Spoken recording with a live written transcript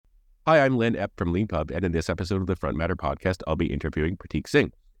Hi, I'm Len Epp from LeanPub, and in this episode of the Front Matter podcast, I'll be interviewing Prateek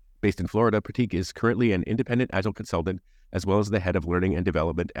Singh. Based in Florida, Prateek is currently an independent Agile consultant, as well as the head of learning and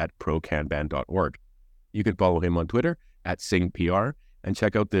development at prokanban.org. You can follow him on Twitter at SinghPR, and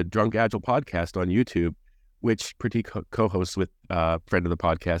check out the Drunk Agile podcast on YouTube, which Prateek co-hosts with a friend of the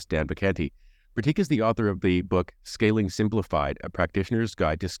podcast, Dan Bacanti. Prateek is the author of the book Scaling Simplified, A Practitioner's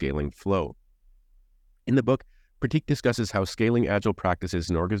Guide to Scaling Flow. In the book, Prateek discusses how scaling Agile practices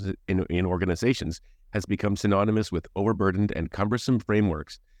in organizations has become synonymous with overburdened and cumbersome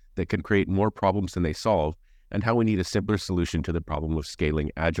frameworks that can create more problems than they solve, and how we need a simpler solution to the problem of scaling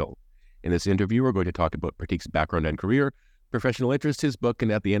Agile. In this interview, we're going to talk about Prateek's background and career, professional interest, his book,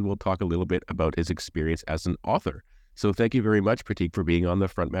 and at the end, we'll talk a little bit about his experience as an author. So thank you very much, Prateek, for being on the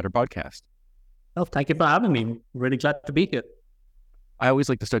Front Matter podcast. Oh, thank you for having me. Really glad to be here. I always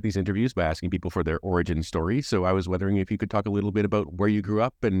like to start these interviews by asking people for their origin story. So I was wondering if you could talk a little bit about where you grew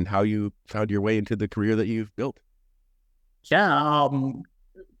up and how you found your way into the career that you've built. Yeah,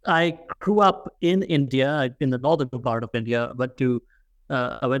 I grew up in India, in the northern part of India. I went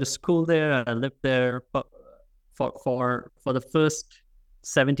to school there. I lived there for the first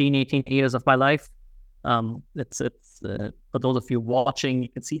 17, 18 years of my life. It's for those of you watching, you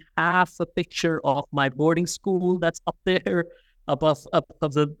can see half a picture of my boarding school that's up there above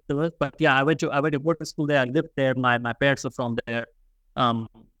the list. But yeah, I went to boarding school there. I lived there. My parents are from there.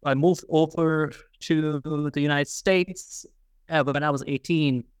 I moved over to the United States when I was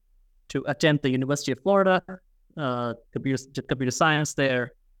 18 to attend the University of Florida, computer science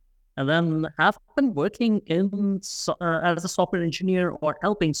there. And then have been working as a software engineer or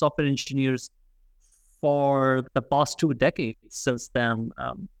helping software engineers for the past 2 decades since then.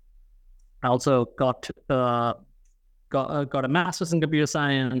 I also got a master's in computer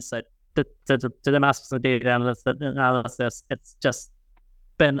science. I did a master's in data analysis. It's just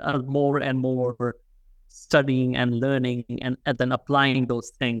been more and more studying and learning and then applying those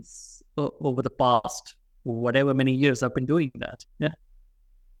things over the past whatever many years I've been doing that. Yeah.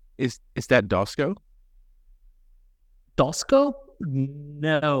 Is that DOSCO? DOSCO?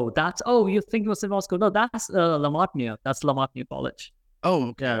 No, you think it was in Moscow? No, that's Lamatnia. That's Lamatnia College. Oh,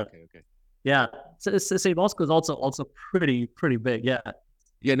 okay, yeah. Okay. Yeah, so Moscow is also pretty big. Yeah.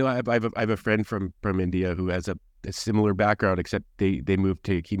 Yeah, no, I have a friend from India who has a similar background, except he moved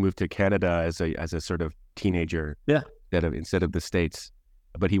to Canada as a sort of teenager. Yeah. Instead of the States,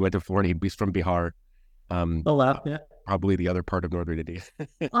 but he went to Florida. He's from Bihar. Yeah. Probably the other part of northern India.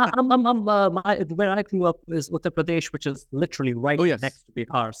 Where I grew up is Uttar Pradesh, which is literally next to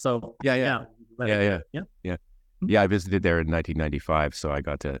Bihar. So yeah. I visited there in 1995, so I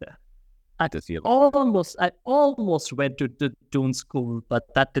got to see it. I almost went to the Doon school, but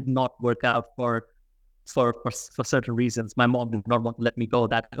that did not work out for certain reasons. My mom did not want to let me go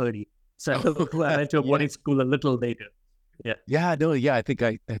that early, so I went to a boarding school a little later. Yeah. I think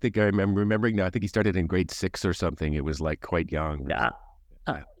I remember remembering now. I think he started in grade 6 or something. It was like quite young. Yeah.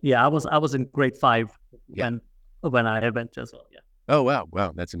 I was in grade 5 when I went as well. Yeah. Oh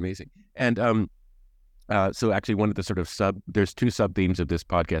wow, that's amazing. And so actually, one of the there's 2 sub themes of this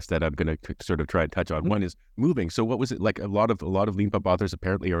podcast that I'm going to sort of try and touch on. One is moving. So what was it like? A lot of LeanPub authors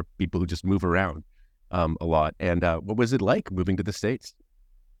apparently are people who just move around a lot. And what was it like moving to the States?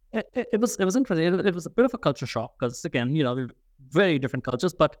 It was interesting. It was a bit of a culture shock because, again, very different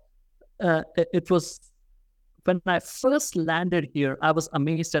cultures. But it was, when I first landed here, I was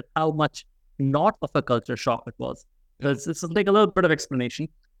amazed at how much not of a culture shock it was. It's like a little bit of explanation.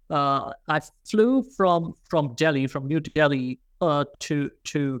 I flew from New Delhi,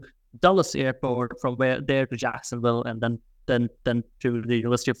 to Dulles Airport, from there to Jacksonville, and then to the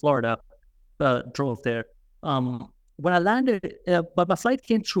University of Florida. Drove there. When I landed, but my flight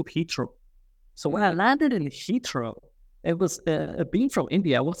came through Heathrow. So when I landed in Heathrow, it was being from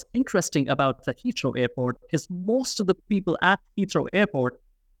India. What's interesting about the Heathrow Airport is most of the people at Heathrow Airport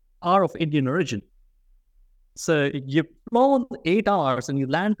are of Indian origin. So you've flown 8 hours and you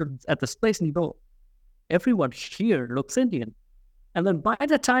land at this place and you go, everyone here looks Indian. And then by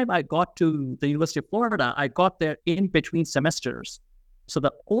the time I got to the University of Florida, I got there in between semesters. So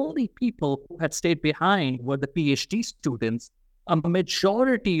the only people who had stayed behind were the PhD students. A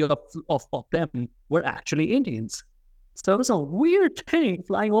majority of them were actually Indians. So it was a weird thing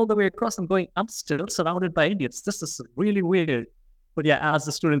flying all the way across and going, I'm still surrounded by Indians. This is really weird. But yeah, as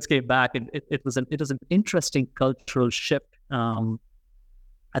the students came back, it was an interesting cultural shift. I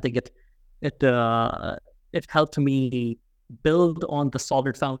think it helped me build on the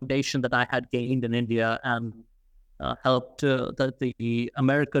solid foundation that I had gained in India, and helped the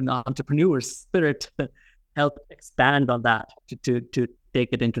American entrepreneur spirit help expand on that to take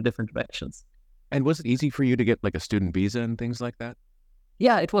it into different directions. And was it easy for you to get like a student visa and things like that?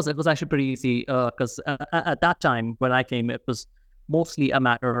 Yeah, it was. It was actually pretty easy because at that time when I came, it was mostly a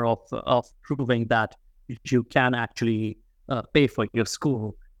matter of proving that you can actually pay for your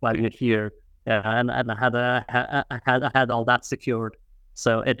school while you're here, and I had all that secured,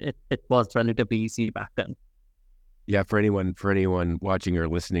 so it was relatively easy back then. Yeah, for anyone watching or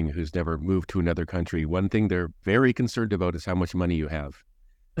listening who's never moved to another country, one thing they're very concerned about is how much money you have.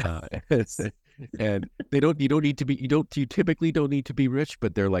 And you typically don't need to be rich,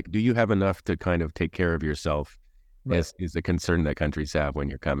 but they're like, do you have enough to kind of take care of yourself? Right. Is a concern that countries have when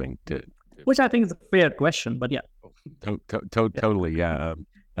you're coming to. Which I think is a fair question, but yeah. Totally, yeah.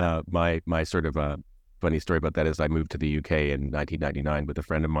 My sort of funny story about that is I moved to the UK in 1999 with a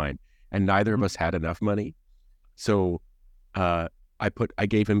friend of mine, and neither of us had enough money. So I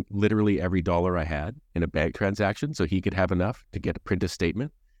gave him literally every dollar I had in a bank transaction so he could have enough to print a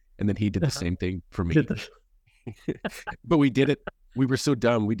statement. And then he did the same thing for me. But we did it. We were so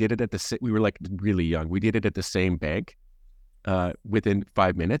dumb. We did it we were like really young. We did it at the same bank within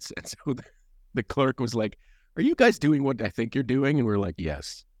 5 minutes. And so the clerk was like, are you guys doing what I think you're doing? And we're like,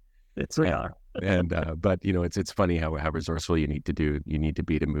 yes. It's we are. And but it's funny how resourceful you need to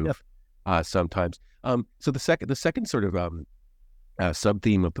be to move sometimes. So the second sort of sub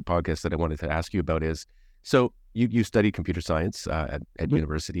theme of the podcast that I wanted to ask you about is, so you studied computer science at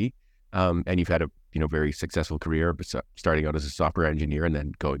university, and you've had a very successful career, starting out as a software engineer and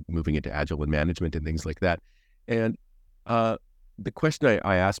then moving into agile and management and things like that. And the question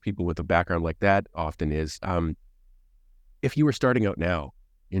I ask people with a background like that often is, if you were starting out now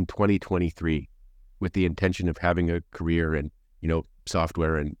in 2023 with the intention of having a career in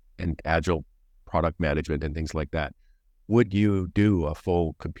software and agile product management and things like that, would you do a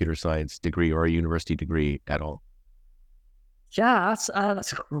full computer science degree or a university degree at all? Yeah, that's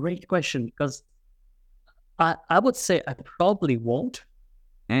a great question, because I would say I probably won't.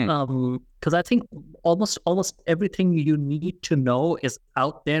 Because I think almost everything you need to know is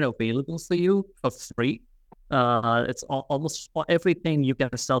out there available for you for free. It's almost everything you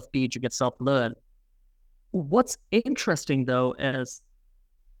can self-teach, you can self-learn. What's interesting though is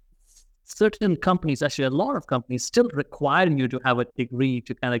certain companies, actually a lot of companies, still require you to have a degree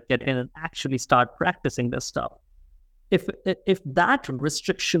to kind of get in and actually start practicing this stuff. If that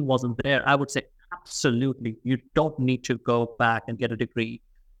restriction wasn't there, I would say absolutely, you don't need to go back and get a degree.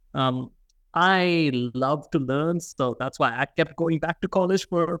 I love to learn, so that's why I kept going back to college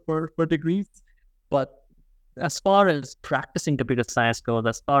for degrees. But as far as practicing computer science goes,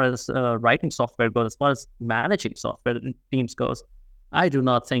 as far as writing software goes, as far as managing software teams goes, I do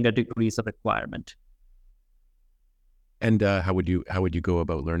not think a degree is a requirement. And how would you go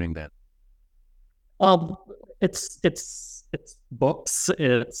about learning that? It's books,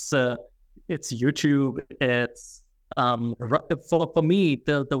 it's YouTube, it's for me,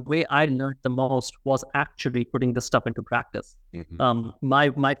 the way I learned the most was actually putting the stuff into practice.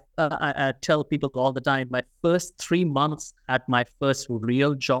 I tell people all the time, my first 3 months at my first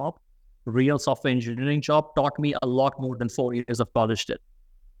real software engineering job, taught me a lot more than 4 years of college did.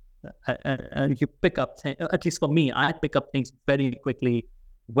 And you pick up, at least for me, I pick up things very quickly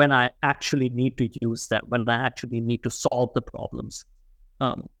when I actually need to use them, when I actually need to solve the problems.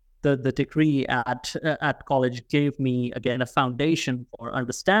 The degree at college gave me, again, a foundation for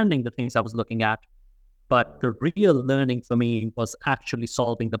understanding the things I was looking at. But the real learning for me was actually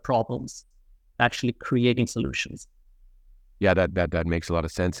solving the problems, actually creating solutions. Yeah, that makes a lot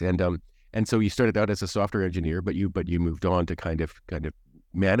of sense. And so you started out as a software engineer, but you moved on to kind of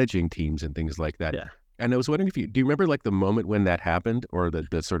managing teams and things like that. Yeah. And I was wondering do you remember like the moment when that happened, or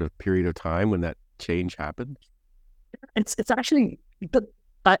the sort of period of time when that change happened? It's actually,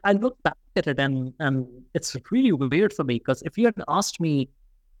 I look back at it and it's really weird for me, because if you had asked me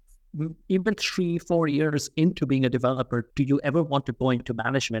even 3-4 years into being a developer, do you ever want to go into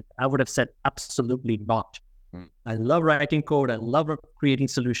management? I would have said absolutely not. I love writing code. I love creating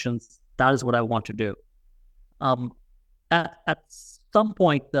solutions. That is what I want to do. At some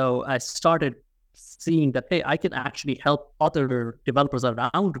point though, I started seeing that, hey, I can actually help other developers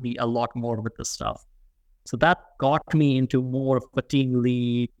around me a lot more with this stuff. So that got me into more of a team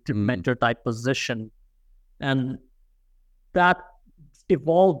lead, mentor type position. And that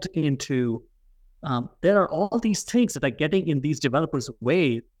evolved into, there are all these things that are getting in these developers'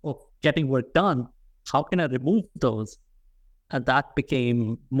 way of getting work done. How can I remove those? And that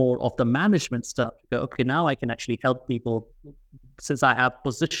became more of the management stuff. Okay, now I can actually help people, since I have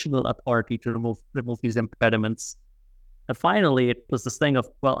positional authority to remove these impediments. And finally, it was this thing of,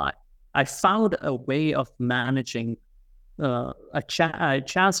 well, I found a way of managing I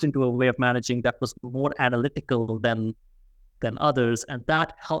chanced into a way of managing that was more analytical than others, and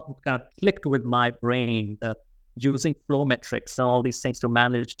that helped kind of clicked with my brain. Using flow metrics and all these things to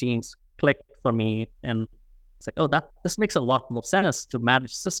manage teams clicked for me, and it's like, oh, this makes a lot more sense to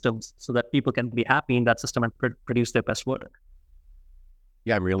manage systems so that people can be happy in that system and produce their best work.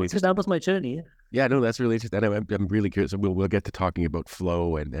 Yeah, I'm really So that was my journey. Yeah, no, that's really interesting. I'm really curious. We'll get to talking about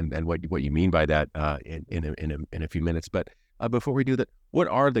flow and what you mean by that in a few minutes. But before we do that, what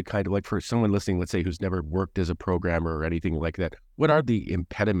are the kind of, like, for someone listening, let's say, who's never worked as a programmer or anything like that, what are the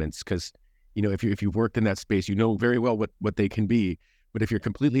impediments? Because if you've worked in that space, you know very well what they can be. But if you're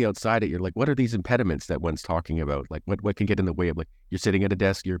completely outside it, you're like, what are these impediments that one's talking about? Like, what can get in the way of, like, you're sitting at a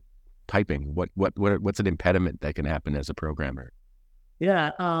desk, you're typing. What's an impediment that can happen as a programmer?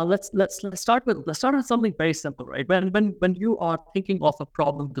 Yeah, let's start with something very simple, right? When you are thinking of a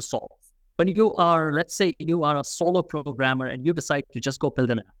problem to solve, when you are, let's say, you are a solo programmer and you decide to just go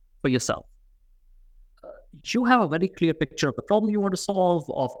build an app for yourself, you have a very clear picture of the problem you want to solve,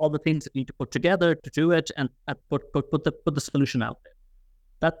 of all the things that you need to put together to do it, and put the solution out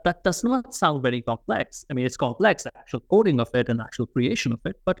there. That does not sound very complex. I mean, it's complex, the actual coding of it and actual creation of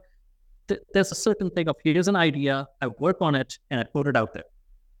it, but there's a certain thing of, here's an idea, I work on it, and I put it out there.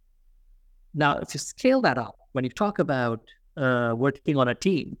 Now, if you scale that up, when you talk about working on a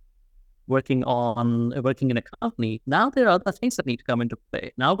team, working in a company, now there are other things that need to come into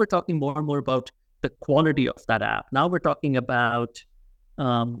play. Now we're talking more and more about the quality of that app. Now we're talking about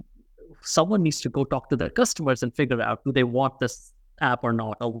someone needs to go talk to their customers and figure out, do they want this app or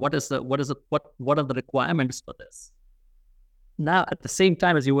not, or what are the requirements for this? Now, at the same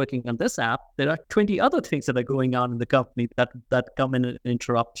time as you're working on this app, there are 20 other things that are going on in the company that come in and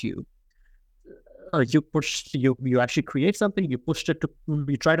interrupt you. You actually create something, you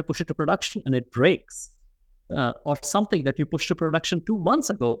try to push it to production, and it breaks. Or something that you pushed to production 2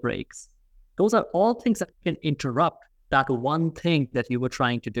 months ago breaks. Those are all things that can interrupt that one thing that you were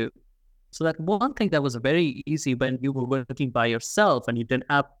trying to do. So that one thing that was very easy when you were working by yourself and you didn't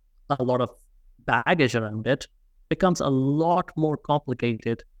have a lot of baggage around it, becomes a lot more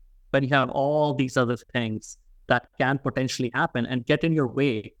complicated when you have all these other things that can potentially happen and get in your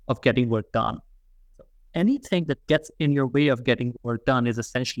way of getting work done. So anything that gets in your way of getting work done is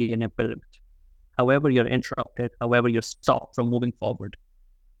essentially an impediment. However you're interrupted, however you're stopped from moving forward.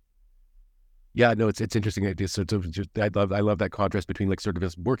 Yeah, no, it's interesting. I love that contrast between, like, sort of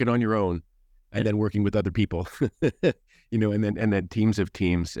just working on your own and then working with other people, and then teams of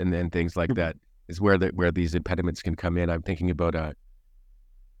teams and then things like that is where these impediments can come in. I'm thinking about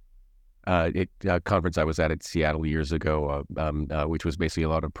a conference I was at Seattle years ago, which was basically a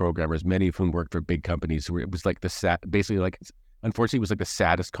lot of programmers, many of whom worked for big companies. Where it was like unfortunately, it was like the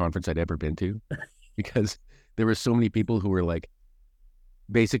saddest conference I'd ever been to, because there were so many people who were, like,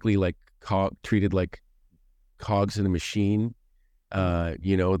 basically, like, treated like cogs in a machine. They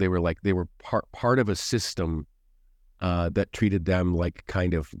were part of a system that treated them like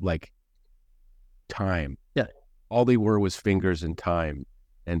kind of like time. Yeah. All they were was fingers and time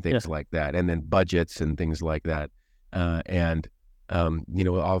and things like that, and then budgets and things like that. Often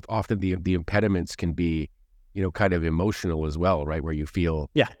the impediments can be, kind of emotional as well, right? Where you feel,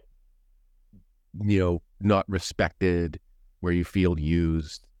 not respected, where you feel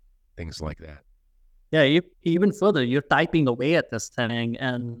used, things like that. Yeah, even further, you're typing away at this thing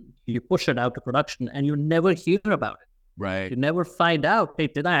and you push it out to production and you never hear about it. Right. You never find out, hey,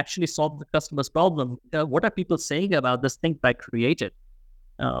 did I actually solve the customer's problem? What are people saying about this thing that I created?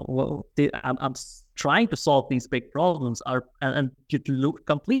 I'm trying to solve these big problems, and you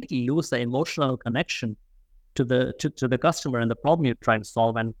completely lose the emotional connection to the customer and the problem you're trying to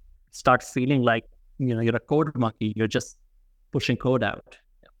solve, and start feeling like you're a code monkey. You're just pushing code out.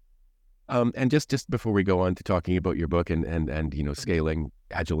 And just before we go on to talking about your book and scaling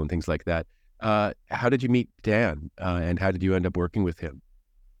Agile and things like that, how did you meet Dan, and how did you end up working with him?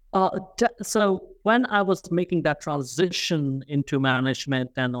 So when I was making that transition into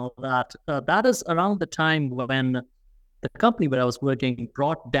management and all that, that is around the time when the company where I was working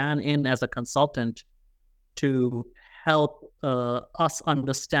brought Dan in as a consultant to help us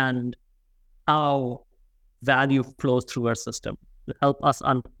understand how value flows through our system, to help us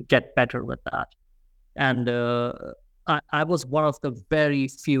get better with that. And I was one of the very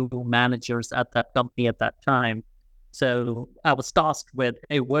few managers at that company at that time. So I was tasked with,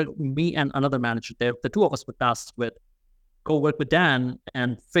 me and another manager there, the two of us were tasked with, go work with Dan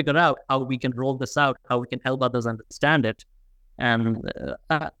and figure out how we can roll this out, how we can help others understand it. And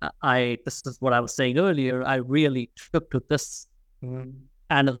this is what I was saying earlier, I really took to this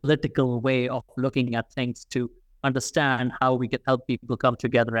analytical way of looking at things to understand how we can help people come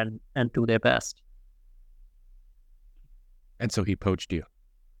together and do their best. And so he poached you.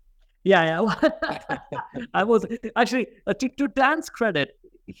 Yeah. I was actually, to Dan's credit,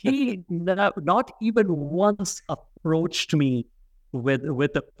 he not even once approached me with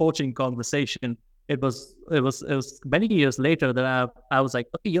a poaching conversation. It was many years later that I was like,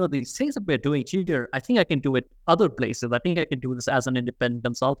 okay, these things that we're doing here, I think I can do it other places. I think I can do this as an independent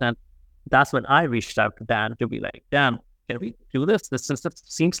consultant. That's when I reached out to Dan to be like, Dan, can we do this? This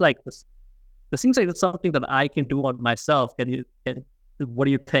seems like it's something that I can do on myself. What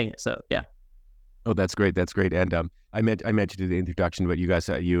do you think? So yeah. Oh, that's great. That's great. And I mentioned in the introduction, but you guys,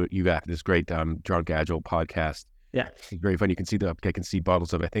 you got this great Drunk Agile podcast. Yeah, it's very fun. You can see I can see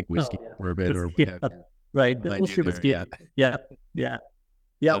bottles of, I think, whiskey or a bit or right. Whiskey. Yeah.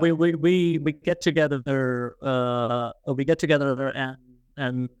 We get together. We get together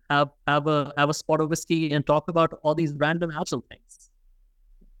and have a spot of whiskey and talk about all these random agile things.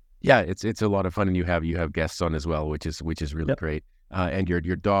 Yeah, it's a lot of fun, and you have guests on as well, which is really great. And your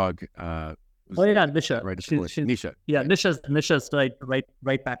dog. Nisha. Right, Nisha. Yeah, Nisha's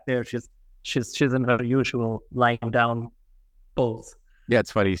right back there. She's in her usual lying down pose. Yeah,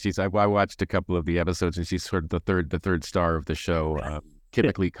 it's funny. I watched a couple of the episodes, and she's sort of the third star of the show.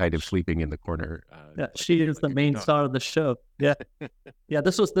 Typically, kind of sleeping in the corner. She is the main star of the show. Yeah, yeah.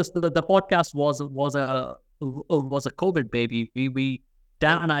 The podcast was a COVID baby.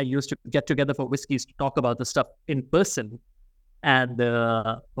 Dan and I used to get together for whiskeys to talk about the stuff in person. And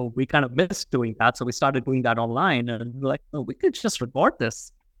we kind of missed doing that. So we started doing that online, and we're like, we could just record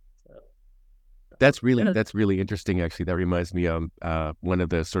this. That's really interesting, actually. That reminds me of one of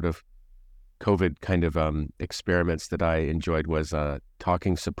the sort of COVID kind of experiments that I enjoyed was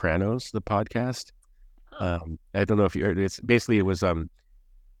Talking Sopranos, the podcast. I don't know if you heard it. It was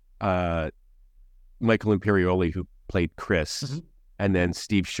Michael Imperioli, who played Chris, and then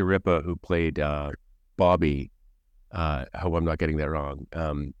Steve Sharippa, who played Bobby. I hope I'm not getting that wrong.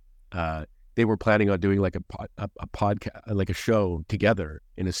 They were planning on doing like a podcast, like a show together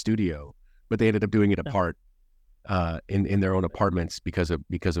in a studio, but they ended up doing it apart in their own apartments because of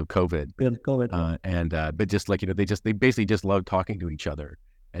COVID. But just like they basically just loved talking to each other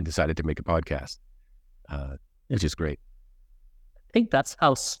and decided to make a podcast, which is great. I think that's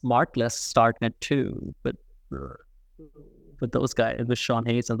how Smartless started too, but with those guys, with Sean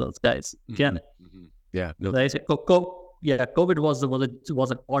Hayes and those guys. Again. Yeah. No. COVID was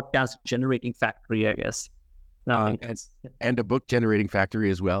a podcast generating factory, I guess. And a book generating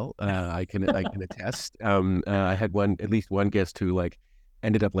factory as well. I can attest. I had at least one guest who like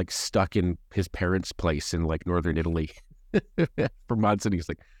ended up like stuck in his parents' place in like northern Italy for months, and he's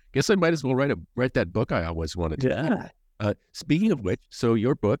like, "Guess I might as well write that book I always wanted to." Yeah. Speaking of which, so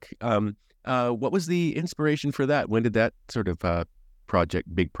your book, what was the inspiration for that? When did that sort of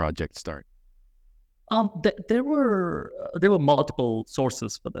big project start? There were multiple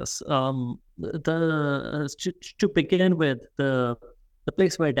sources for this. To begin with, the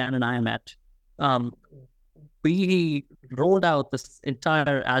place where Dan and I met, we rolled out this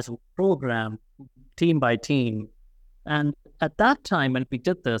entire Agile program, team by team, and at that time when we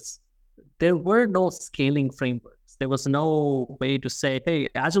did this, there were no scaling frameworks. There was no way to say, "Hey,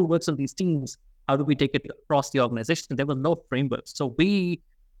 Agile works on these teams. How do we take it across the organization?" There was no framework, so we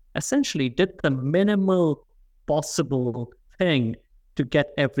essentially did the minimal possible thing to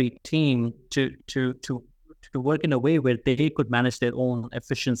get every team to work in a way where they could manage their own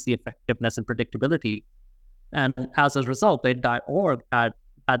efficiency, effectiveness, and predictability. And as a result, the entire org had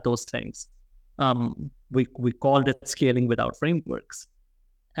those things. We called it scaling without frameworks.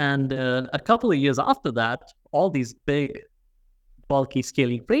 And a couple of years after that, all these big, bulky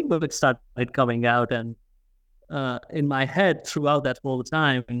scaling frameworks started coming out, and in my head throughout that whole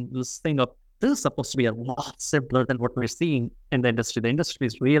time, this thing of this is supposed to be a lot simpler than what we're seeing in the industry. The industry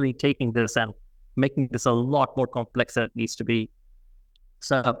is really taking this and making this a lot more complex than it needs to be.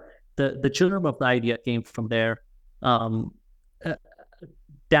 So the germ of the idea came from there.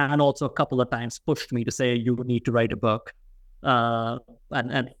 Dan also a couple of times pushed me to say, you need to write a book.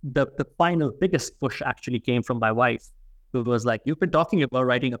 And the final biggest push actually came from my wife, who was like, you've been talking about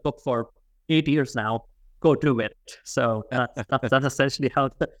writing a book for 8 years now. Go do it. So that's essentially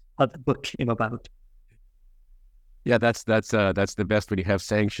how the book came about. Yeah, that's the best when you have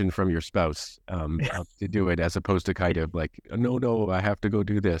sanction from your spouse to do it, as opposed to kind of like, no, I have to go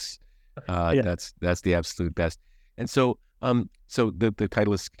do this. That's the absolute best. And so the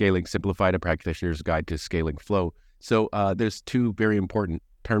title is Scaling Simplified, a Practitioner's Guide to Scaling Flow. So there's two very important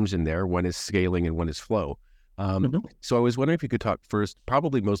terms in there. One is scaling and one is flow. So I was wondering if you could talk first.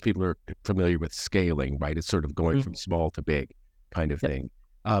 Probably most people are familiar with scaling, right? It's sort of going from small to big kind of thing.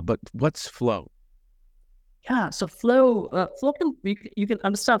 But what's flow? Yeah, so flow you can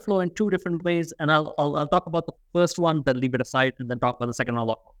understand flow in two different ways, and I'll talk about the first one, then leave it aside, and then talk about the second one a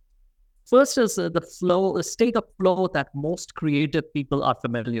lot more. First is the state of flow that most creative people are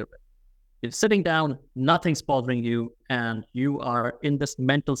familiar with. You're sitting down, nothing's bothering you, and you are in this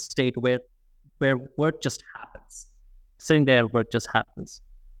mental state where work just happens. Sitting there, work just happens.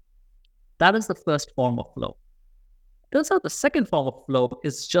 That is the first form of flow. Turns out the second form of flow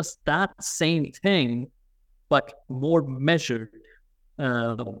is just that same thing, but more measured,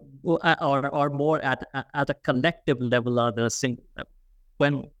 or more at a collective level rather than a single level.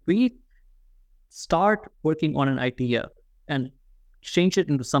 When we start working on an idea and change it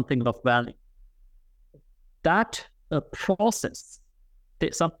into something of value, that process,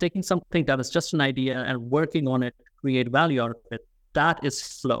 taking something that is just an idea and working on it to create value out of it, that is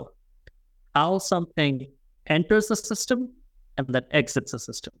flow. How something enters the system and then exits the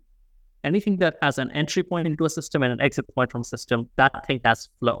system. Anything that has an entry point into a system and an exit point from a system, that thing has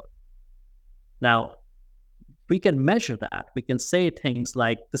flow. Now, we can measure that. We can say things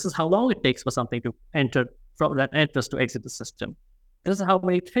like, this is how long it takes for something to enter, from that enters to exit the system. This is how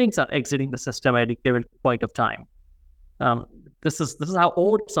many things are exiting the system at a given point of time. This is how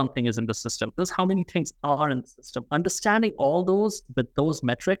old something is in the system. This is how many things are in the system. Understanding all those with those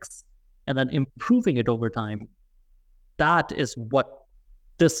metrics and then improving it over time, that is what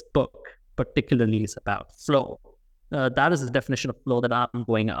this book particularly is about. Flow. That is the definition of flow that I'm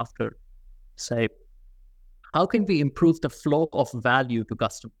going after. Say, how can we improve the flow of value to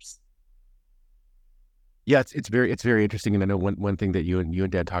customers? Yeah, it's very interesting. And I know one thing that you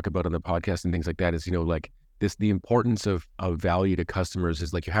and Dad talk about on the podcast and things like that is, like the importance of value to customers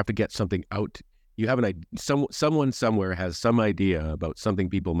is like, you have to get something out. You have someone somewhere has some idea about something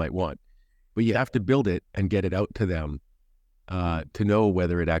people might want, but you have to build it and get it out to them to know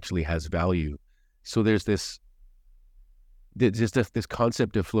whether it actually has value. So there's this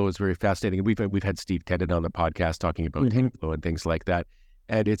concept of flow is very fascinating. We've had Steve Tennant on the podcast talking about flow and things like that.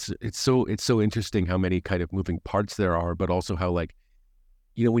 And it's so interesting how many kind of moving parts there are, but also how, like,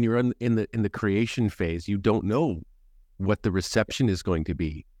 when you're in the creation phase, you don't know what the reception is going to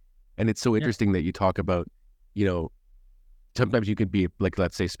be. And it's so interesting that you talk about, sometimes you could be like,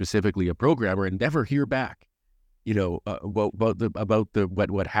 let's say specifically a programmer and never hear back, about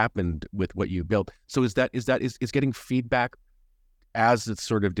what happened with what you built. So is getting feedback as a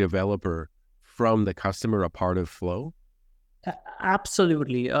sort of developer from the customer a part of flow?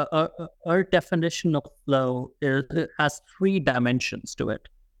 Absolutely. Our definition of flow has three dimensions to it.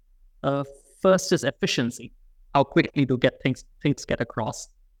 First is efficiency. How quickly to get things get across.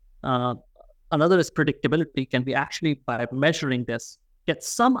 Another is predictability. Can we actually, by measuring this, get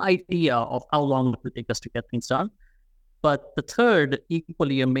some idea of how long it will take us to get things done? But the third,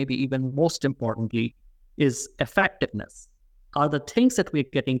 equally and maybe even most importantly, is effectiveness. Are the things that we're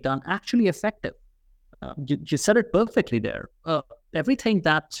getting done actually effective? You said it perfectly there. Everything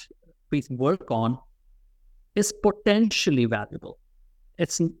that we work on is potentially valuable.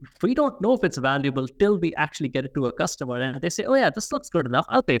 We don't know if it's valuable till we actually get it to a customer and they say, oh yeah, this looks good enough,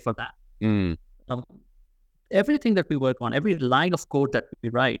 I'll pay for that. Everything that we work on, every line of code that we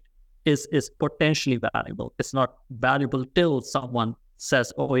write is potentially valuable. It's not valuable till someone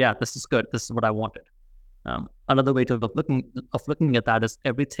says, oh yeah, this is good, this is what I wanted. Another way of looking at that is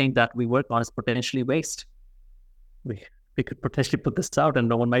everything that we work on is potentially waste. We could potentially put this out and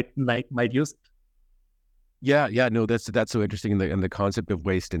no one might use it. Yeah, no, that's so interesting, and the concept of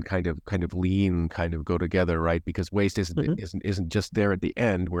waste and kind of lean kind of go together, right? Because waste isn't just there at the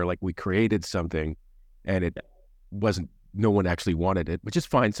end where, like, we created something and it wasn't, no one actually wanted it, which is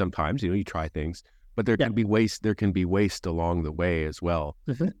fine sometimes. You try things, but there can be waste. There can be waste along the way as well.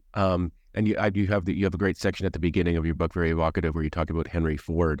 And you have a great section at the beginning of your book, very evocative, where you talk about Henry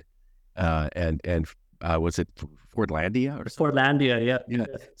Ford, and was it Fordlandia or something? Fordlandia, yeah.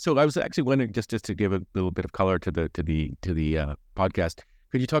 So I was actually wondering, just to give a little bit of color to the podcast,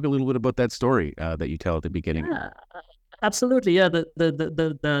 could you talk a little bit about that story that you tell at the beginning? Yeah, absolutely. Yeah,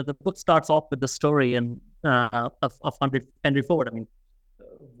 the book starts off with the story of Henry Ford. I mean,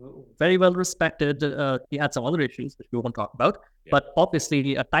 very well respected. He had some other issues which we won't talk about, but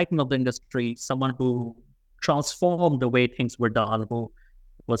obviously a titan of the industry, someone who transformed the way things were done, who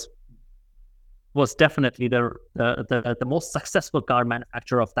was definitely the most successful car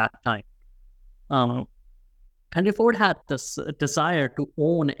manufacturer of that time. Henry Ford had this desire to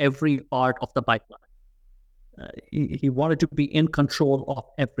own every part of the pipeline. He wanted to be in control of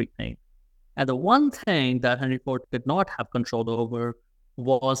everything. And the one thing that Henry Ford did not have control over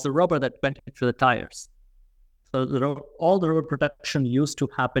was the rubber that went into the tires. So all the road production used to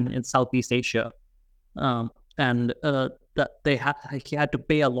happen in Southeast Asia, and that he had to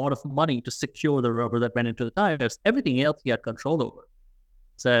pay a lot of money to secure the rubber that went into the tires. Everything else he had control over.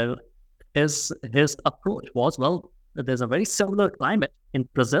 So his approach was, well, there's a very similar climate in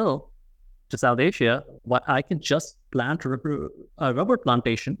Brazil to South Asia. What I can just plant a rubber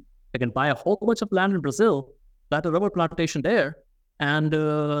plantation. I can buy a whole bunch of land in Brazil, plant a rubber plantation there, and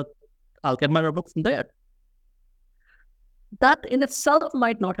I'll get my rubber from there. That in itself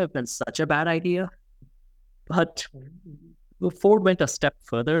might not have been such a bad idea, but Ford went a step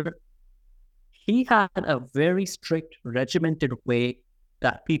further. He had a very strict, regimented way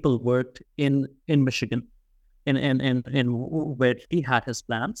that people worked in Michigan, in where he had his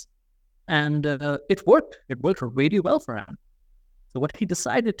plants, and it worked. It worked really well for him. So what he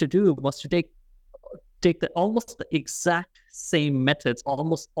decided to do was to take almost the exact same methods,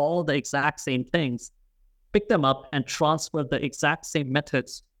 almost all the exact same things, pick them up and transfer the exact same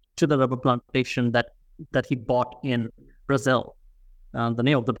methods to the rubber plantation that he bought in Brazil. The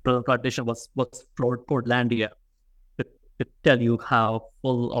name of the plantation was Portlandia, to tell you how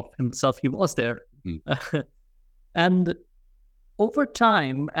full of himself he was there. And over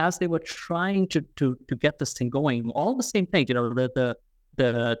time, as they were trying to get this thing going, all the same thing,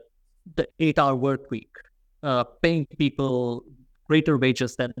 the 8-hour work week, paying people greater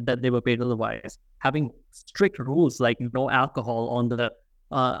wages than they were paid otherwise, having strict rules like no alcohol on the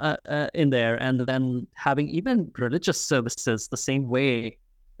in there, and then having even religious services the same way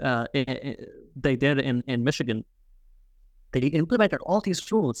they did in Michigan. They implemented all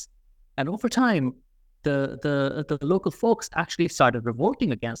these rules, and over time, the local folks actually started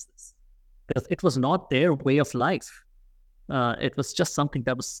revolting against this because it was not their way of life. It was just something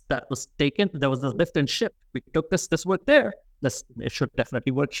that was taken. There was a lift and shift. We took this work there. It should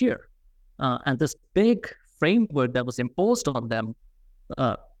definitely work here. And this big framework that was imposed on them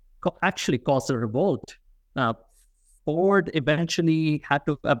actually caused a revolt. Ford eventually had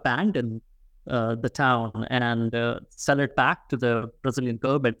to abandon the town and sell it back to the Brazilian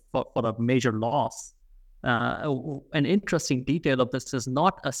government for a major loss. An interesting detail of this is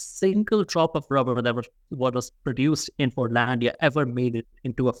not a single drop of rubber that was produced in Fordlandia ever made it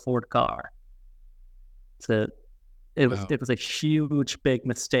into a Ford car. So it was a huge, big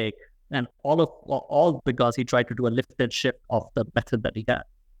mistake, and all because he tried to do a lift and shift of the method that he had.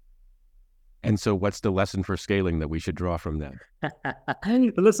 And so, what's the lesson for scaling that we should draw from that?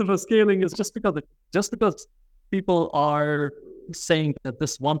 The lesson for scaling is just because people are saying that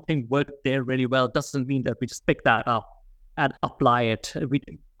this one thing worked there really well doesn't mean that we just pick that up and apply it.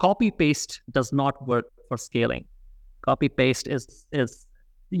 Copy paste does not work for scaling. Copy paste is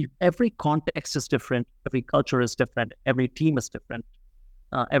every context is different, every culture is different, every team is different,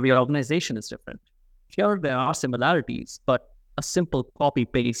 every organization is different. Here there are similarities, but a simple copy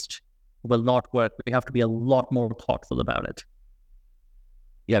paste will not work. We have to be a lot more thoughtful about it.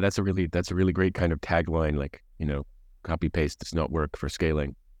 Yeah, that's a really great kind of tagline. Like, copy paste does not work for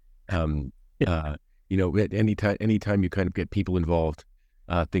scaling. Anytime you kind of get people involved,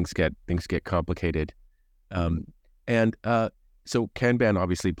 things get complicated. So Kanban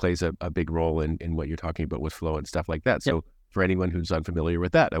obviously plays a big role in what you're talking about with flow and stuff like that. So for anyone who's unfamiliar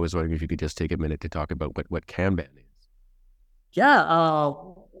with that, I was wondering if you could just take a minute to talk about what Kanban is. Yeah.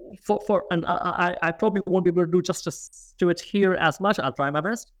 And I probably won't be able to do justice to it here as much. I'll try my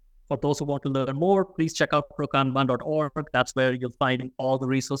best. For those who want to learn more, please check out prokanban.org. That's where you'll find all the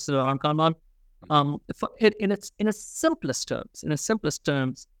resources around Kanban. In its simplest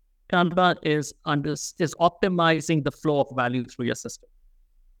terms, Kanban is optimizing the flow of value through your system.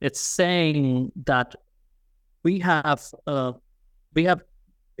 It's saying that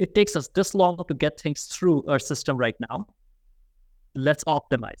it takes us this long to get things through our system right now. Let's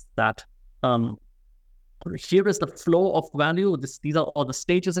optimize that. Here is the flow of value. These are all the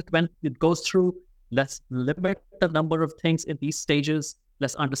stages it goes through. Let's limit the number of things in these stages.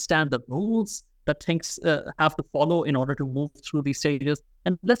 Let's understand the rules that things have to follow in order to move through these stages,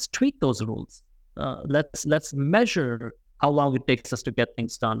 and let's tweak those rules. Let's measure how long it takes us to get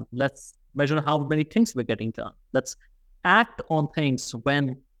things done. Let's measure how many things we're getting done. Let's act on things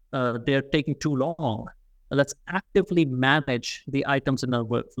when they're taking too long. Let's actively manage the items in our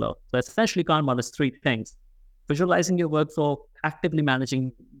workflow. So essentially, Kanban is three things: visualizing your workflow, actively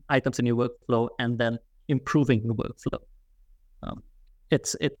managing items in your workflow, and then improving your workflow.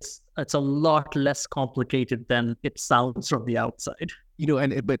 It's a lot less complicated than it sounds from the outside.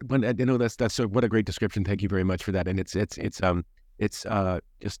 But when I know that's what a great description. Thank you very much for that. And it's it's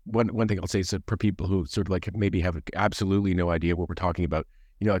just one thing I'll say is that for people who sort of like maybe have absolutely no idea what we're talking about,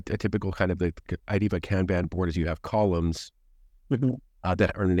 a typical kind of the idea of a Kanban board is you have columns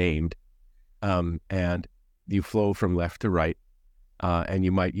that are named, and you flow from left to right, and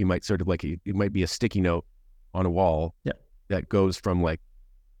you might sort of like it might be a sticky note on a wall that goes from like,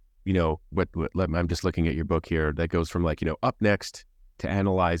 I'm just looking at your book here, that goes from like, up next to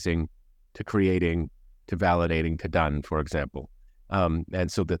analyzing to creating to validating to done, for example.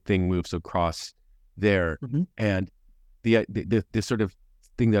 And so the thing moves across there. And the sort of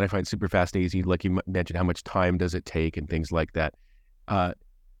thing that I find super fascinating is, like you mentioned, how much time does it take and things like that.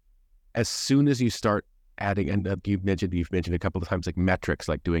 As soon as you start adding, and you've mentioned a couple of times, like metrics,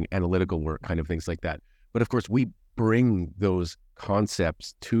 like doing analytical work, kind of things like that. But of course, we bring those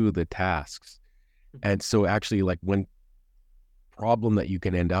concepts to the tasks. And so actually, like, one problem that you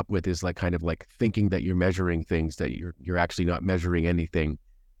can end up with is like kind of like thinking that you're measuring things that you're actually not measuring anything,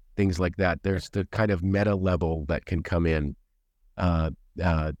 things like that. There's the kind of meta level that can come in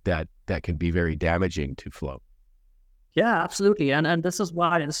that can be very damaging to flow. Yeah, absolutely. And this is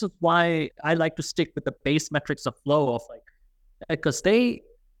why I like to stick with the base metrics of flow, of like, because they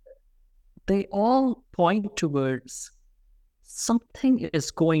all point towards something is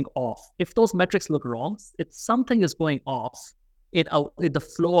going off. If those metrics look wrong, something is going off in the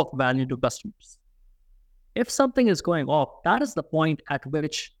flow of value to customers. If something is going off, that is the point at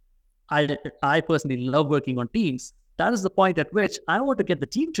which I personally love working on teams. That is the point at which I want to get the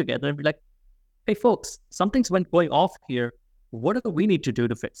team together and be like, hey folks, something's going off here. What do we need to do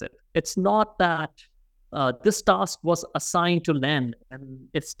to fix it? It's not that this task was assigned to Len and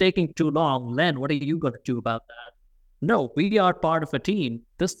it's taking too long. Len, what are you going to do about that? No, we are part of a team.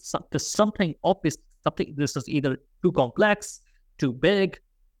 This something obvious, this is either too complex, too big,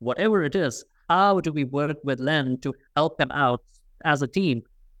 whatever it is. How do we work with Len to help him out as a team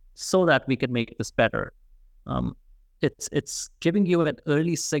so that we can make this better? It's giving you an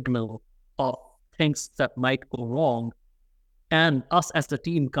early signal of things that might go wrong, and us as the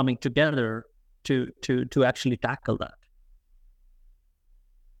team coming together to actually tackle that.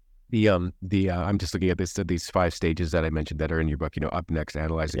 I'm just looking at these 5 stages that I mentioned that are in your book, up next,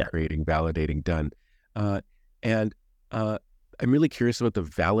 analyzing, creating, validating, done. And I'm really curious about the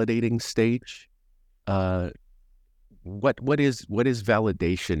validating stage. What is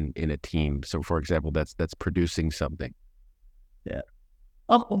validation in a team? So for example, that's producing something. Yeah.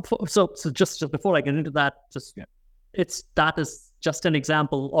 So just before I get into that, that is just an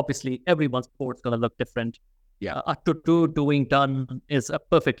example. Obviously, everyone's board is going to look different. Yeah. Doing, done is a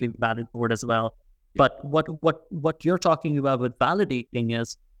perfectly valid board as well. Yeah. But what you're talking about with validating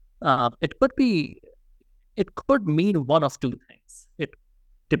is, it could mean one of two things.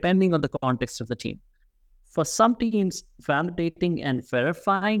 Depending on the context of the team. For some teams, validating and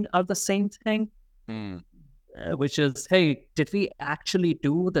verifying are the same thing. Which is, hey, did we actually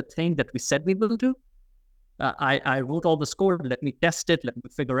do the thing that we said we will do? I wrote all this code. Let me test it. Let me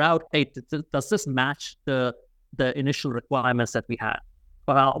figure out, hey, does this match the initial requirements that we had,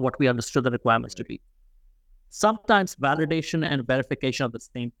 or what we understood the requirements to be? Sometimes validation and verification are the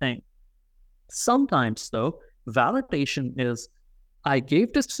same thing. Sometimes, though, validation is, I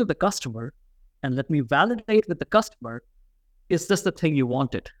gave this to the customer, and let me validate with the customer, is this the thing you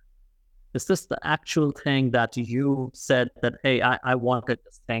wanted? Is this the actual thing that you said that, hey, I wanted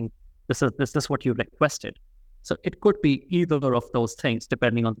this thing? This is what you requested. So it could be either of those things,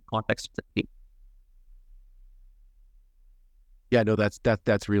 depending on the context of the team. Yeah, no,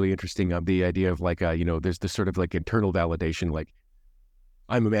 that's really interesting. The idea of like, there's this sort of like internal validation, like,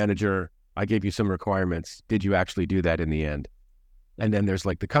 I'm a manager, I gave you some requirements. Did you actually do that in the end? And then there's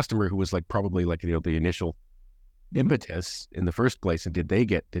like the customer who was like probably like, the initial impetus in the first place, and did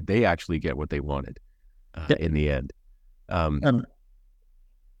they actually get what they wanted in the end? And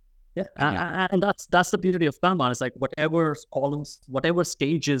that's the beauty of Kanban. It's like whatever columns, whatever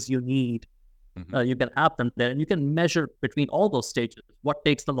stages you need, you can have them there, and you can measure between all those stages what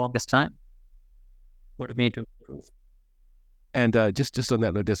takes the longest time. What do we need to improve? And just on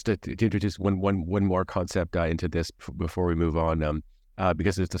that note, just to introduce one more concept into this before we move on,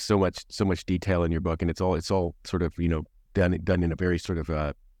 because there's just so much detail in your book, and it's all sort of done in a very sort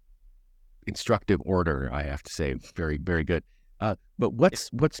of instructive order. I have to say, very very good. But what's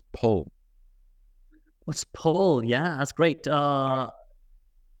pull? What's pull? Yeah, that's great.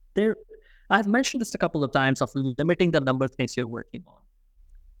 I've mentioned this a couple of times, of limiting the number of things you're working on.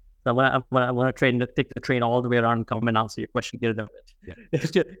 So I want to take the train all the way around and come and answer your question here in a bit.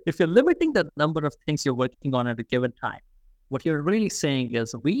 Yeah. If you're limiting the number of things you're working on at a given time, what you're really saying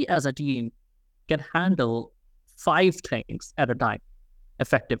is, we as a team can handle 5 things at a time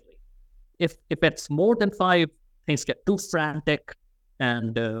effectively. If it's more than 5, things get too frantic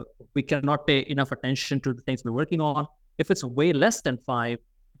and we cannot pay enough attention to the things we're working on. If it's way less than 5,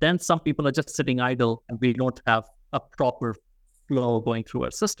 then some people are just sitting idle and we don't have a proper flow going through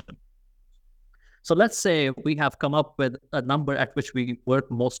our system. So let's say we have come up with a number at which we work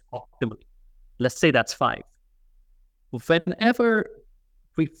most optimally. Let's say that's 5. Whenever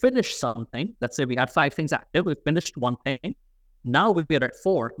we finish something, let's say we had 5 things active, we finished one thing. Now we are at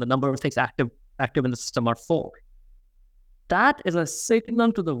 4. The number of things active in the system are 4. That is a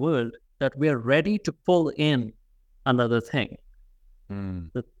signal to the world that we are ready to pull in another thing.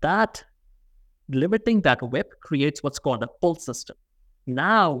 That limiting that whip creates what's called a pull system.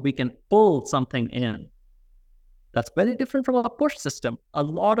 Now we can pull something in. That's very different from a push system. A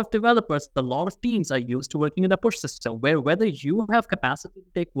lot of developers, a lot of teams are used to working in a push system where whether you have capacity to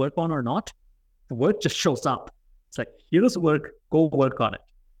take work on or not, the work just shows up. It's like, here's work, go work on it.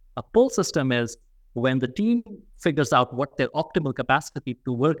 A pull system is when the team figures out what their optimal capacity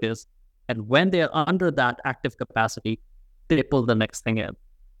to work is, and when they're under that active capacity, they pull the next thing in.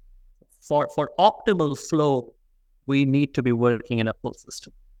 For optimal flow, we need to be working in a pull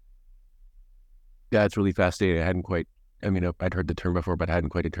system. Yeah, it's really fascinating. I'd heard the term before, but I hadn't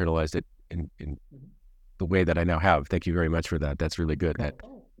quite internalized it in the way that I now have. Thank you very much for that. That's really good.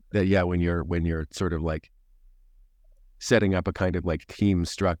 When you're sort of like setting up a kind of like team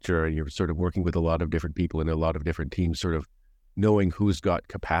structure and you're sort of working with a lot of different people in a lot of different teams, sort of knowing who's got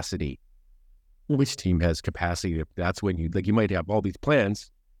capacity, which team has capacity. That's when you might have all these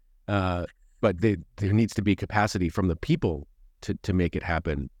plans, but there needs to be capacity from the people to make it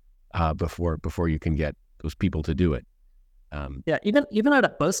happen. Before you can get those people to do it. Even at a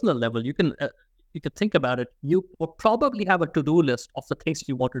personal level, you can think about it. You will probably have a to-do list of the things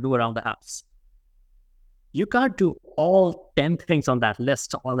you want to do around the house. You can't do all 10 things on that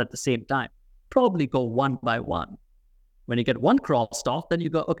list all at the same time. Probably go one by one. When you get one crossed off, then you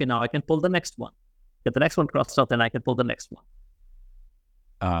go, okay, now I can pull the next one. Get the next one crossed off, then I can pull the next one.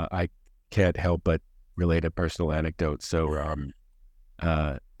 I can't help but relate a personal anecdote. So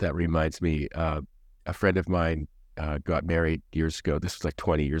that reminds me, a friend of mine got married years ago. This was like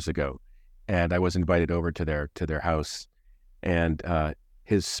 20 years ago. And I was invited over to their house. And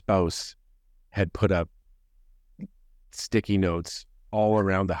his spouse had put up sticky notes all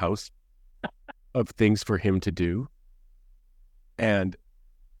around the house of things for him to do. And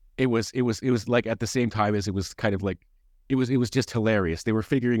it was like at the same time as it was kind of like, it was just hilarious. They were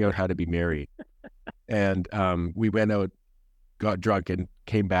figuring out how to be married. And we went out, got drunk and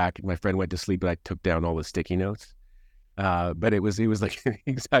came back, and my friend went to sleep and I took down all the sticky notes. But it was like the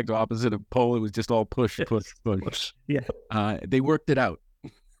exact opposite of pull. It was just all push. Yeah. They worked it out.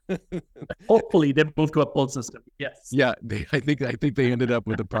 Hopefully they moved to a pull system. Yes. Yeah. I think they ended up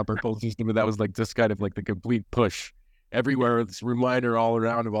with a proper pull system, and that was like just kind of like the complete push everywhere. It's a reminder all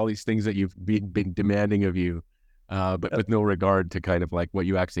around of all these things that you've been demanding of you, but with no regard to kind of like what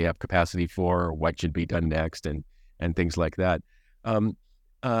you actually have capacity for or what should be done next and things like that. And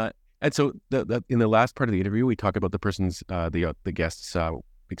so in the last part of the interview, we talk about the person's, the guest's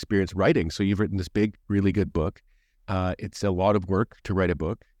experience writing. So you've written this big, really good book. It's a lot of work to write a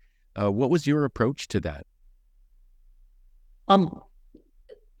book. What was your approach to that?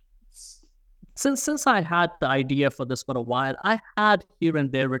 Since I had the idea for this for a while, I had here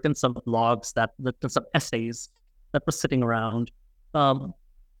and there written some blogs, some essays that were sitting around.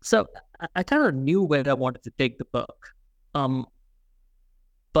 So I kind of knew where I wanted to take the book.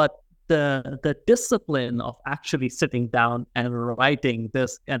 But the discipline of actually sitting down and writing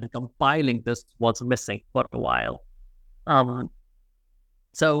this and compiling this was missing for a while.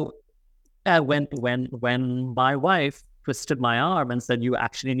 So when my wife twisted my arm and said, you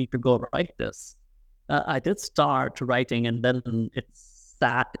actually need to go write this, I did start writing, and then it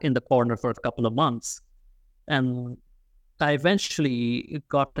sat in the corner for a couple of months. And I eventually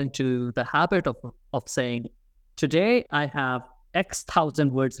got into the habit of saying, today I have X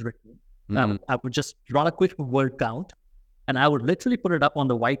thousand words written. I would just run a quick word count, and I would literally put it up on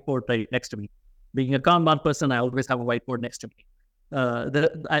the whiteboard right next to me. Being a Kanban person, I always have a whiteboard next to me.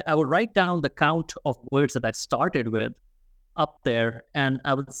 I would write down the count of words that I started with up there, and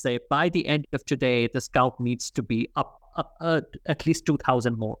I would say by the end of today, this count needs to be up at least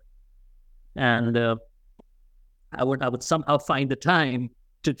 2,000 more. And I would somehow find the time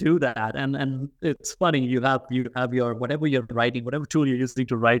to do that. And it's funny, you have your whatever you're writing, whatever tool you're using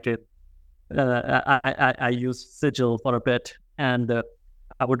to write it. I use Sigil for a bit, and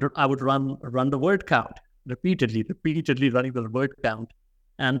I would run the word count repeatedly running the word count.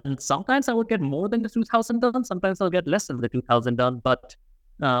 And sometimes I would get more than the 2,000 done. Sometimes I'll get less than the 2,000 done. But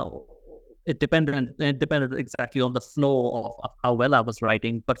it depended exactly on the flow of how well I was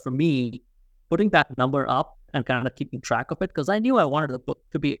writing. But for me, putting that number up and kind of keeping track of it, because I knew I wanted the book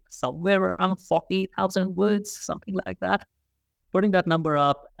to be somewhere around 40,000 words, something like that. Putting that number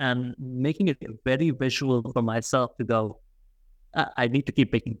up and making it very visual for myself to go, I need to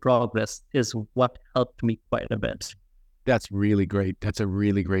keep making progress is what helped me quite a bit. That's really great. That's a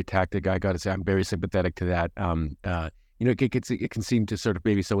really great tactic. I got to say, I'm very sympathetic to that. It can seem to sort of,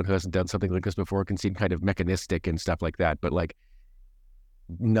 maybe someone who hasn't done something like this before can seem kind of mechanistic and stuff like that. But like,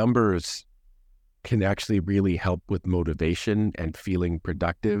 numbers can actually really help with motivation and feeling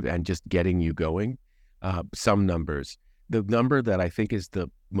productive and just getting you going. Some numbers. The number that I think is the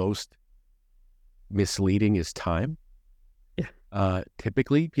most misleading is time.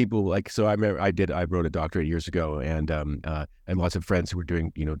 Typically people like, so I remember I wrote a doctorate years ago, and lots of friends who were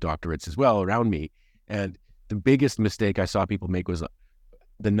doing, doctorates as well around me. And the biggest mistake I saw people make was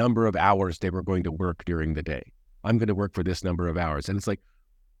the number of hours they were going to work during the day. I'm going to work for this number of hours. And it's like,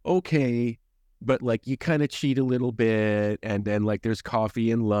 okay, but like you kind of cheat a little bit, and then like there's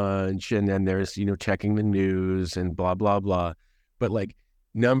coffee and lunch, and then there's, checking the news and blah, blah, blah. But like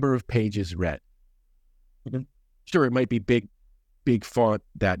number of pages read. Mm-hmm. Sure, it might be big font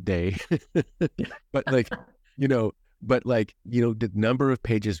that day, but like, the number of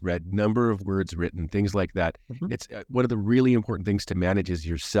pages read, number of words written, things like that. Mm-hmm. It's one of the really important things to manage is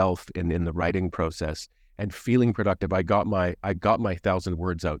yourself in the writing process and feeling productive. I got my 1,000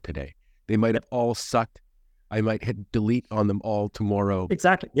 words out today. They might have all sucked. I might hit delete on them all tomorrow.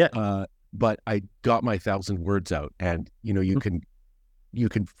 Exactly. Yeah. But I got my 1,000 words out, and you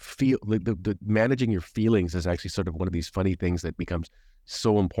can feel the managing your feelings is actually sort of one of these funny things that becomes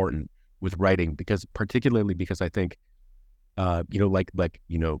so important with writing, particularly because I think,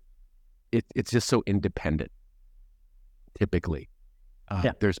 it's just so independent. Typically,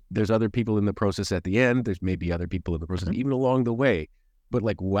 there's other people in the process at the end. There's maybe other people in the process even along the way, but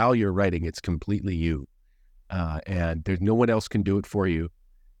like while you're writing, it's completely you, and there's no one else can do it for you,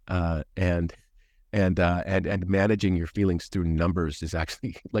 and managing your feelings through numbers is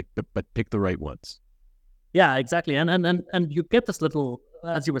actually like, but pick the right ones. Yeah, exactly. And you get this little,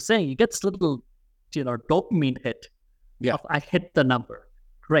 as you were saying, you get this little, dopamine hit. Yeah. Of, I hit the number.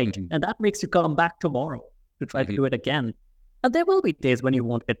 Great. Mm-hmm. And that makes you come back tomorrow to try to do it again. And there will be days when you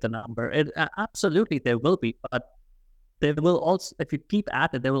won't hit the number. Absolutely, there will be. But there will also, if you keep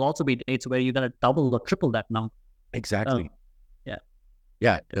at it, there will also be days where you're going to double or triple that number. Exactly.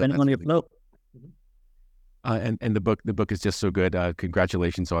 Yeah. Depending on your flow. And the book is just so good.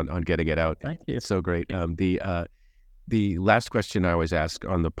 Congratulations on getting it out. Thank you. It's so great. The last question I always ask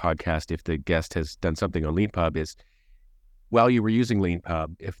on the podcast, if the guest has done something on LeanPub, is, while you were using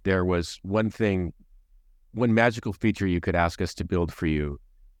LeanPub, if there was one magical feature you could ask us to build for you,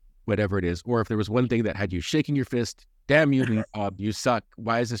 whatever it is, or if there was one thing that had you shaking your fist, damn you, LeanPub, you suck.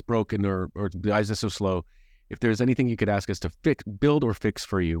 Why is this broken, or why is this so slow? If there's anything you could ask us to build or fix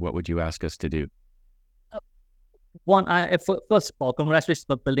for you, what would you ask us to do? One, first of all, congratulations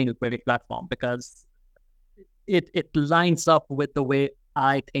for building a great platform, because it lines up with the way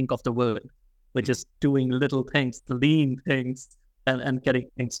I think of the world, which is doing little things, lean things, and getting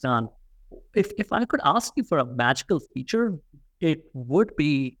things done. If I could ask you for a magical feature, it would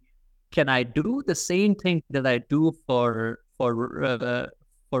be, can I do the same thing that I do for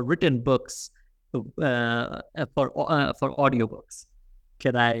written books, for audiobooks?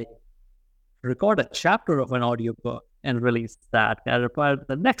 Can I record a chapter of an audiobook and release that? Can I record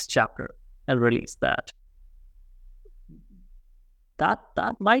the next chapter and release that?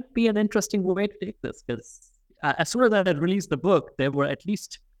 That might be an interesting way to take this, because as soon as I had released the book, there were at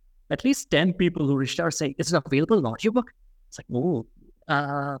least 10 people who reached out saying, "Is it available in audiobook?" It's like, oh,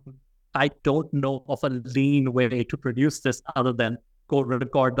 I don't know of a lean way to produce this other than go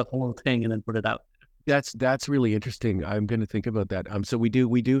record the whole thing and then put it out. That's really interesting. I'm going to think about that. So we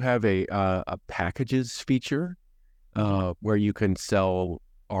do have a packages feature where you can sell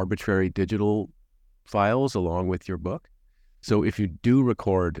arbitrary digital files along with your book. So if you do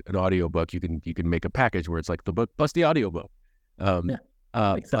record an audiobook, you can make a package where it's like the book plus the audiobook. But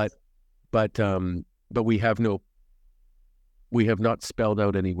we have not spelled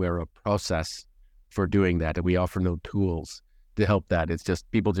out anywhere a process for doing that, and we offer no tools to help that. It's just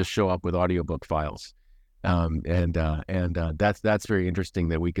people just show up with audiobook files, and that's very interesting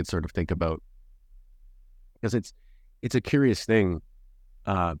that we could sort of think about, because it's a curious thing,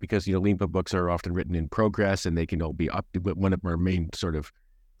 because LeanPub books are often written in progress, and they can all be up. But one of our main sort of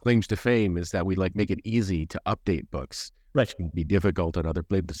claims to fame is that we make it easy to update books. Right. It can be difficult on other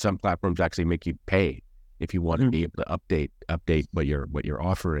places. Some platforms actually make you pay if you want to be able to update what you're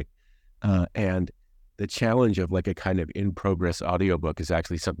offering. And the challenge of like a kind of in progress audiobook is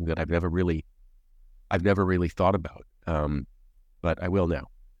actually something that I've never really thought about. But I will now.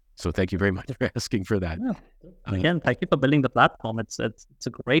 So thank you very much for asking for that. Yeah. Again, thank you for building the platform. It's a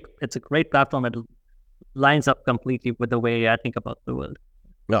great platform. It lines up completely with the way I think about the world.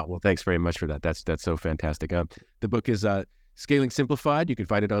 Oh, well, thanks very much for that. That's so fantastic. The book is Scaling Simplified. You can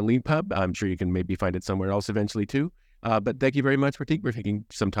find it on LeanPub. I'm sure you can maybe find it somewhere else eventually too. But thank you very much, Prateek, for taking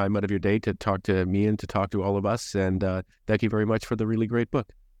some time out of your day to talk to me and to talk to all of us. And thank you very much for the really great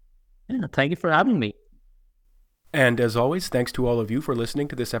book. Yeah, thank you for having me. And as always, thanks to all of you for listening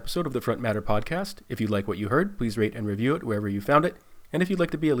to this episode of the Front Matter podcast. If you like what you heard, please rate and review it wherever you found it. And if you'd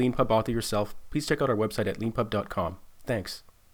like to be a LeanPub author yourself, please check out our website at leanpub.com. Thanks.